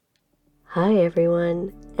Hi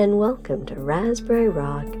everyone, and welcome to Raspberry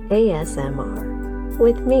Rock ASMR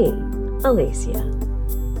with me, Alicia.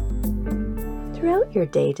 Throughout your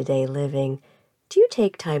day-to-day living, do you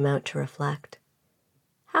take time out to reflect?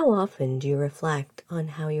 How often do you reflect on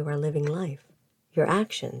how you are living life, your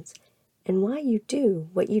actions, and why you do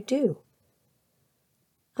what you do?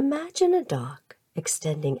 Imagine a dock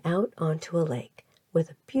extending out onto a lake with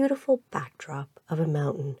a beautiful backdrop of a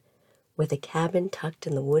mountain, with a cabin tucked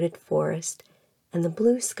in the wooded forest and the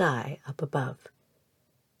blue sky up above.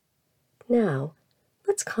 Now,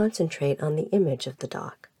 let's concentrate on the image of the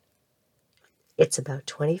dock. It's about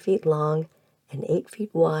 20 feet long and 8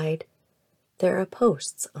 feet wide. There are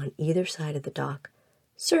posts on either side of the dock,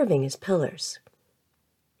 serving as pillars.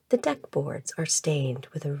 The deck boards are stained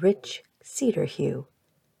with a rich cedar hue.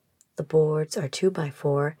 The boards are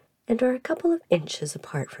 2x4 and are a couple of inches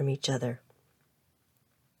apart from each other.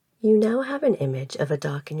 You now have an image of a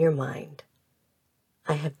dock in your mind.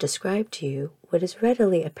 I have described to you what is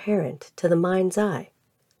readily apparent to the mind's eye.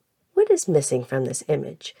 What is missing from this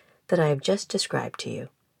image that I have just described to you?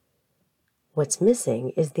 What's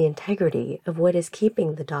missing is the integrity of what is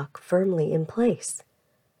keeping the dock firmly in place,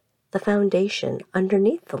 the foundation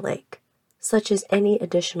underneath the lake, such as any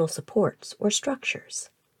additional supports or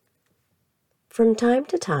structures. From time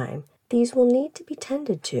to time, these will need to be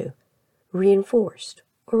tended to, reinforced,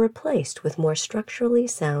 or replaced with more structurally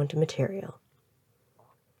sound material.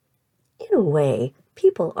 In a way,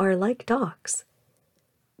 people are like docks.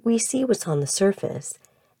 We see what's on the surface,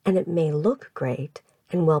 and it may look great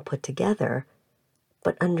and well put together,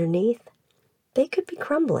 but underneath, they could be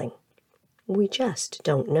crumbling. We just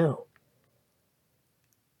don't know.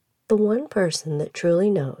 The one person that truly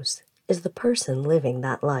knows is the person living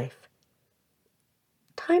that life.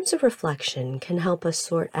 Times of reflection can help us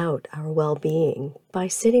sort out our well-being by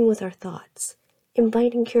sitting with our thoughts,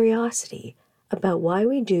 inviting curiosity about why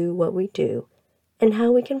we do what we do and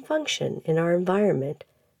how we can function in our environment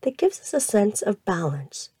that gives us a sense of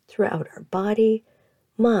balance throughout our body,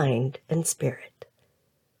 mind, and spirit.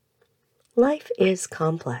 Life is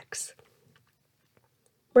complex.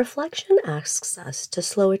 Reflection asks us to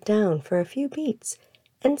slow it down for a few beats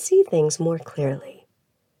and see things more clearly.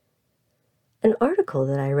 An article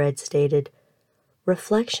that I read stated,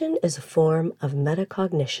 "Reflection is a form of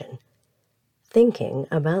metacognition, thinking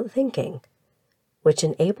about thinking, which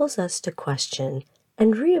enables us to question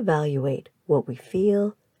and reevaluate what we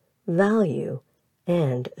feel, value,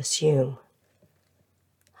 and assume."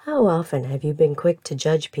 How often have you been quick to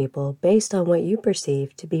judge people based on what you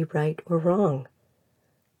perceive to be right or wrong?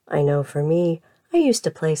 I know for me, I used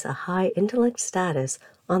to place a high intellect status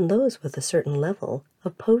on those with a certain level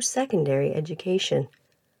of post-secondary education.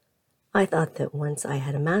 I thought that once I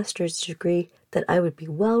had a master's degree that I would be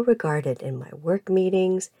well regarded in my work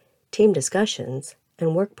meetings, team discussions,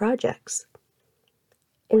 and work projects.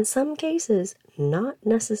 In some cases, not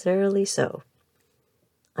necessarily so.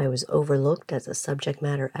 I was overlooked as a subject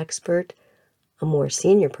matter expert, a more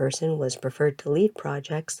senior person was preferred to lead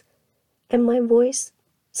projects, and my voice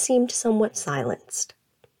seemed somewhat silenced.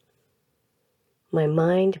 My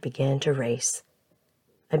mind began to race.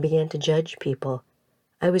 I began to judge people.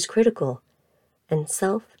 I was critical, and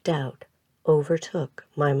self-doubt overtook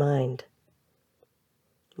my mind.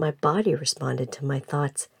 My body responded to my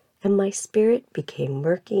thoughts, and my spirit became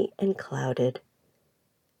murky and clouded.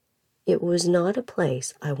 It was not a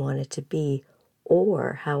place I wanted to be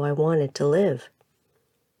or how I wanted to live.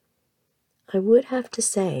 I would have to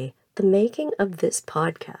say the making of this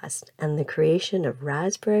podcast and the creation of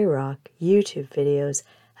Raspberry Rock YouTube videos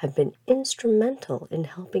have been instrumental in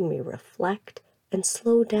helping me reflect and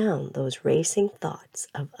slow down those racing thoughts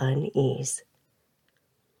of unease.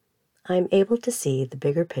 I'm able to see the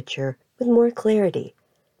bigger picture with more clarity,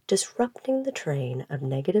 disrupting the train of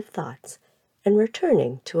negative thoughts and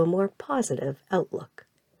returning to a more positive outlook.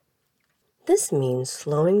 This means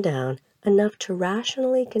slowing down enough to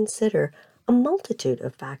rationally consider a multitude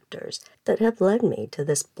of factors that have led me to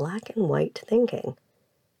this black and white thinking.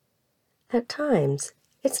 At times,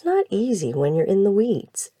 it's not easy when you're in the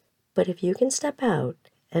weeds, but if you can step out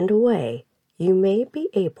and away, you may be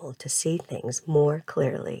able to see things more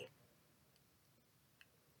clearly.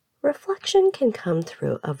 Reflection can come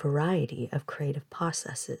through a variety of creative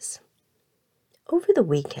processes. Over the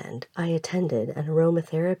weekend, I attended an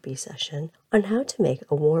aromatherapy session on how to make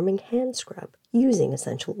a warming hand scrub using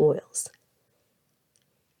essential oils.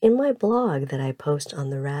 In my blog that I post on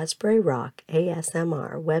the Raspberry Rock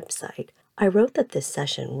ASMR website, I wrote that this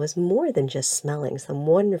session was more than just smelling some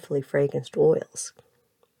wonderfully fragranced oils.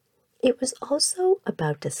 It was also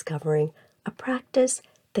about discovering a practice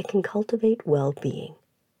that can cultivate well-being.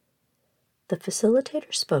 the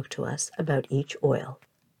facilitator spoke to us about each oil.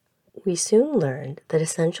 We soon learned that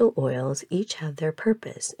essential oils each have their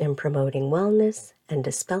purpose in promoting wellness and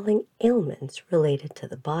dispelling ailments related to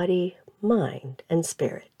the body, mind, and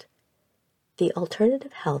spirit. The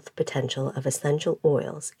alternative health potential of essential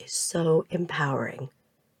oils is so empowering.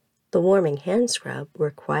 The warming hand scrub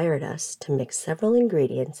required us to mix several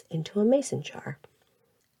ingredients into a mason jar.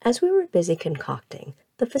 As we were busy concocting,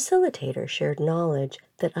 the facilitator shared knowledge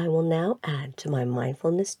that I will now add to my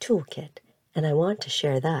mindfulness toolkit, and I want to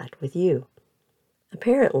share that with you.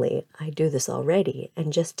 Apparently, I do this already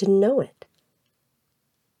and just didn't know it.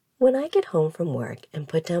 When I get home from work and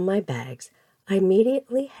put down my bags, I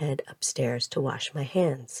immediately head upstairs to wash my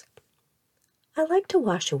hands. I like to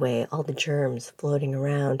wash away all the germs floating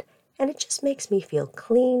around, and it just makes me feel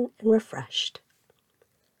clean and refreshed.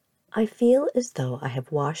 I feel as though I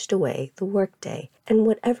have washed away the workday and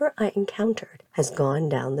whatever I encountered has gone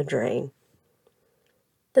down the drain.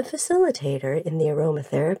 The facilitator in the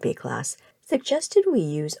aromatherapy class suggested we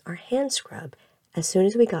use our hand scrub as soon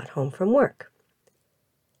as we got home from work.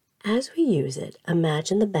 As we use it,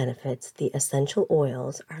 imagine the benefits the essential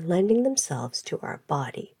oils are lending themselves to our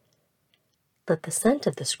body. Let the scent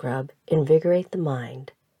of the scrub invigorate the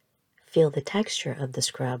mind. Feel the texture of the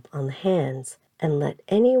scrub on the hands and let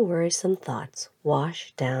any worrisome thoughts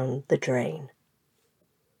wash down the drain.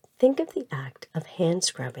 Think of the act of hand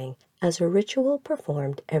scrubbing as a ritual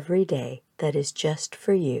performed every day that is just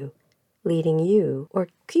for you, leading you or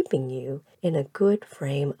keeping you in a good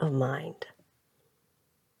frame of mind.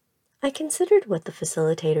 I considered what the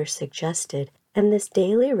facilitator suggested, and this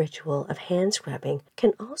daily ritual of hand scrubbing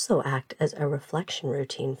can also act as a reflection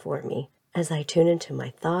routine for me as I tune into my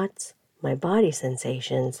thoughts, my body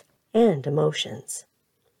sensations, and emotions.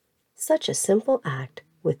 Such a simple act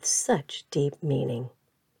with such deep meaning.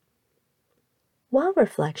 While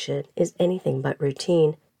reflection is anything but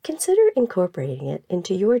routine, consider incorporating it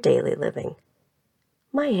into your daily living.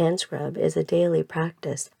 My hand scrub is a daily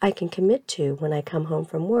practice I can commit to when I come home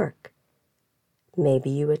from work. Maybe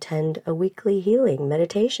you attend a weekly healing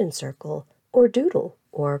meditation circle, or doodle,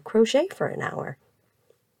 or crochet for an hour.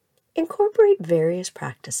 Incorporate various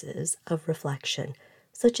practices of reflection,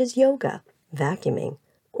 such as yoga, vacuuming,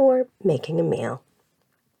 or making a meal.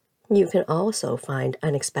 You can also find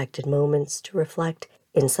unexpected moments to reflect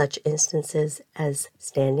in such instances as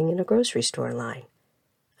standing in a grocery store line,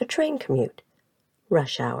 a train commute,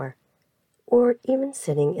 rush hour, or even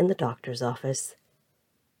sitting in the doctor's office.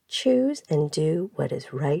 Choose and do what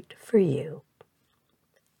is right for you.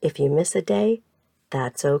 If you miss a day,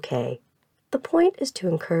 that's okay. The point is to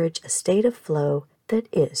encourage a state of flow that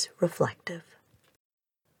is reflective.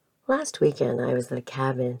 Last weekend I was at a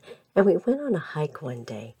cabin and we went on a hike one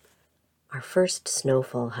day. Our first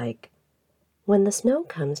snowfall hike. When the snow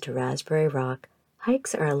comes to Raspberry Rock,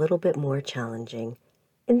 hikes are a little bit more challenging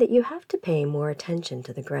in that you have to pay more attention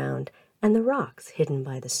to the ground and the rocks hidden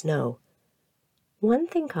by the snow. One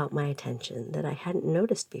thing caught my attention that I hadn't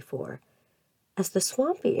noticed before. As the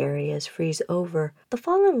swampy areas freeze over, the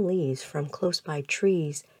fallen leaves from close-by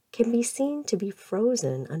trees can be seen to be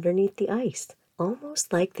frozen underneath the ice,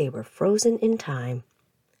 almost like they were frozen in time.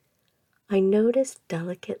 I noticed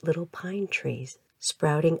delicate little pine trees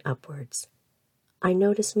sprouting upwards. I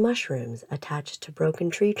noticed mushrooms attached to broken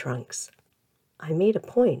tree trunks. I made a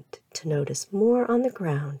point to notice more on the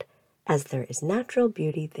ground, as there is natural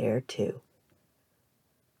beauty there too.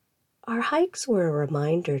 Our hikes were a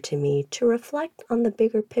reminder to me to reflect on the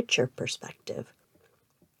bigger picture perspective.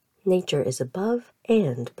 Nature is above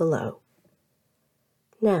and below.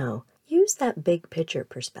 Now, use that big picture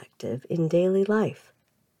perspective in daily life.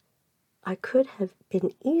 I could have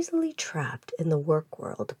been easily trapped in the work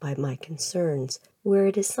world by my concerns, where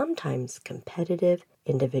it is sometimes competitive,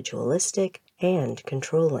 individualistic, and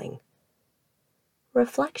controlling.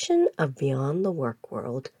 Reflection of beyond the work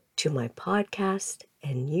world to my podcast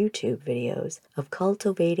and YouTube videos of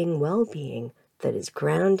cultivating well-being that is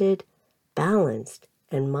grounded, balanced,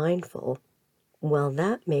 and mindful, well,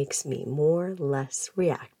 that makes me less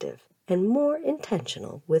reactive and more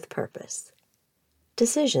intentional with purpose.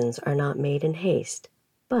 Decisions are not made in haste,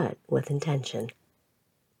 but with intention.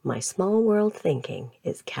 My small world thinking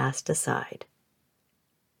is cast aside.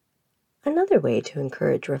 Another way to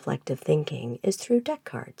encourage reflective thinking is through deck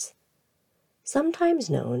cards, sometimes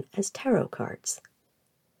known as tarot cards.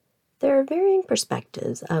 There are varying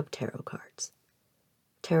perspectives of tarot cards.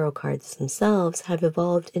 Tarot cards themselves have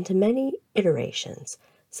evolved into many iterations,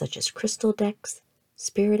 such as crystal decks,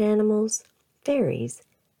 spirit animals, fairies,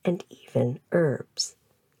 and even herbs.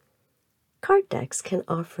 Card decks can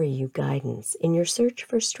offer you guidance in your search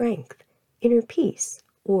for strength, inner peace,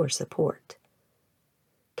 or support.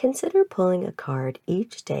 Consider pulling a card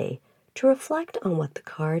each day to reflect on what the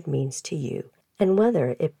card means to you and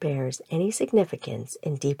whether it bears any significance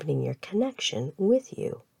in deepening your connection with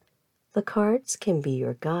you. The cards can be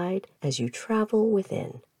your guide as you travel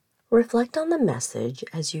within. Reflect on the message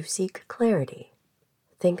as you seek clarity.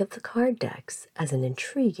 Think of the card decks as an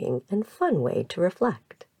intriguing and fun way to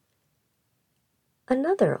reflect.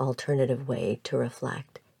 Another alternative way to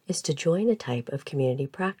reflect is to join a type of community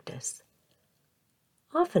practice.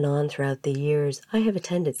 Off and on throughout the years, I have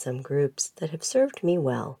attended some groups that have served me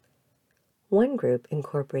well. One group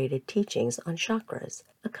incorporated teachings on chakras,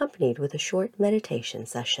 accompanied with a short meditation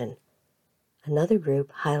session. Another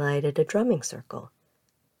group highlighted a drumming circle.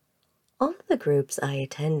 All of the groups I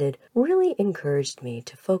attended really encouraged me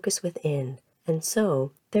to focus within, and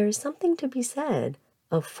so there is something to be said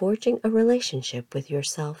of forging a relationship with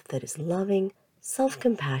yourself that is loving,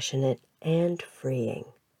 self-compassionate, and freeing.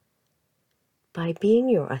 By being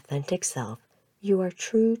your authentic self, you are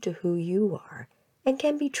true to who you are and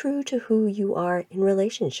can be true to who you are in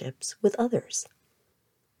relationships with others.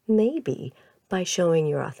 Maybe by showing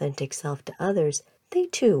your authentic self to others, they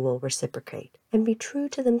too will reciprocate and be true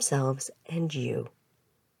to themselves and you.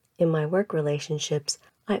 In my work relationships,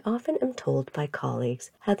 I often am told by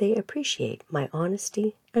colleagues how they appreciate my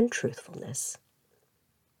honesty and truthfulness.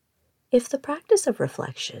 If the practice of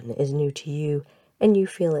reflection is new to you and you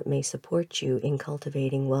feel it may support you in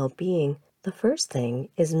cultivating well-being, the first thing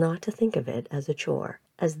is not to think of it as a chore,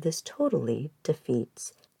 as this totally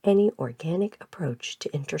defeats any organic approach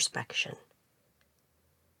to introspection.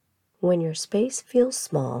 When your space feels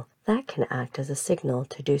small, that can act as a signal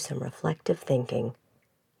to do some reflective thinking.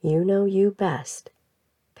 You know you best.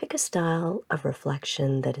 Pick a style of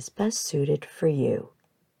reflection that is best suited for you.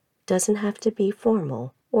 Doesn't have to be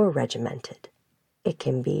formal or regimented. It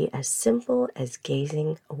can be as simple as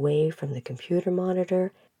gazing away from the computer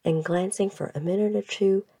monitor and glancing for a minute or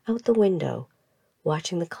two out the window,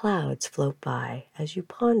 watching the clouds float by as you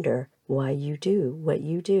ponder why you do what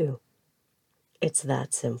you do. It's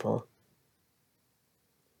that simple.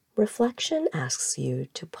 Reflection asks you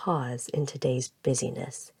to pause in today's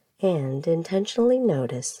busyness and intentionally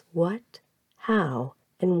notice what, how,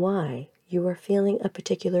 and why you are feeling a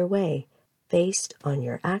particular way based on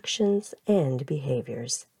your actions and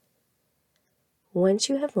behaviors. Once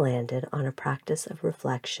you have landed on a practice of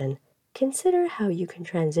reflection, consider how you can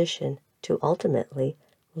transition to ultimately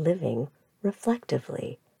living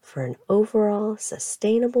reflectively for an overall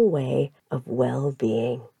sustainable way of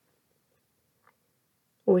well-being.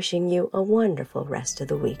 Wishing you a wonderful rest of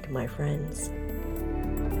the week, my friends.